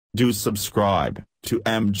Do subscribe to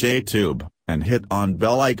MJTube and hit on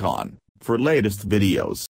bell icon for latest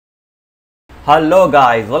videos. Hello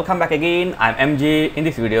guys, welcome back again. I'm MJ. In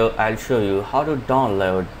this video I'll show you how to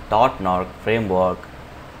download .NET Framework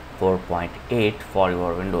 4.8 for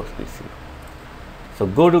your Windows PC. So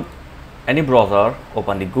go to any browser,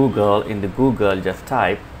 open the Google. In the Google just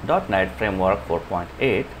type .NET Framework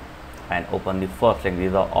 4.8 and open the first link. This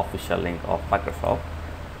is the official link of Microsoft.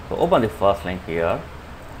 So open the first link here,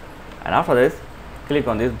 and after this click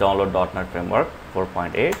on this download .NET Framework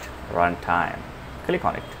 4.8 Runtime. Click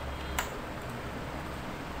on it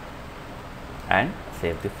and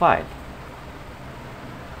save the file.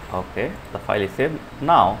 Okay, the file is saved.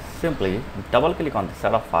 Now simply double click on the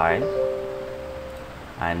setup file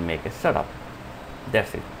and make a setup.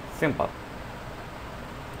 That's it, simple.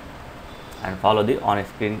 And follow the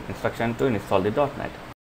on-screen instruction to install the .NET.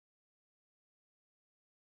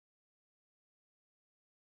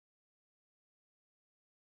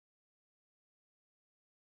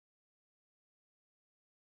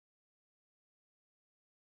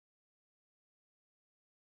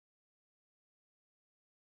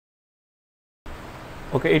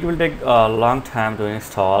 Okay, it will take a long time to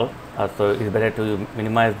install, so it's better to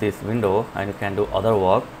minimize this window and you can do other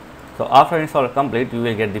work. So after install complete, you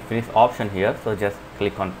will get the finish option here, so just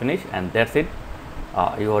click on finish and that's it.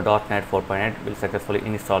 Your .NET 4.8 will successfully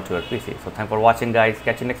install to your PC. So thanks for watching guys,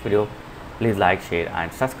 catch you next video. Please like, share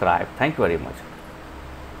and subscribe. Thank you very much.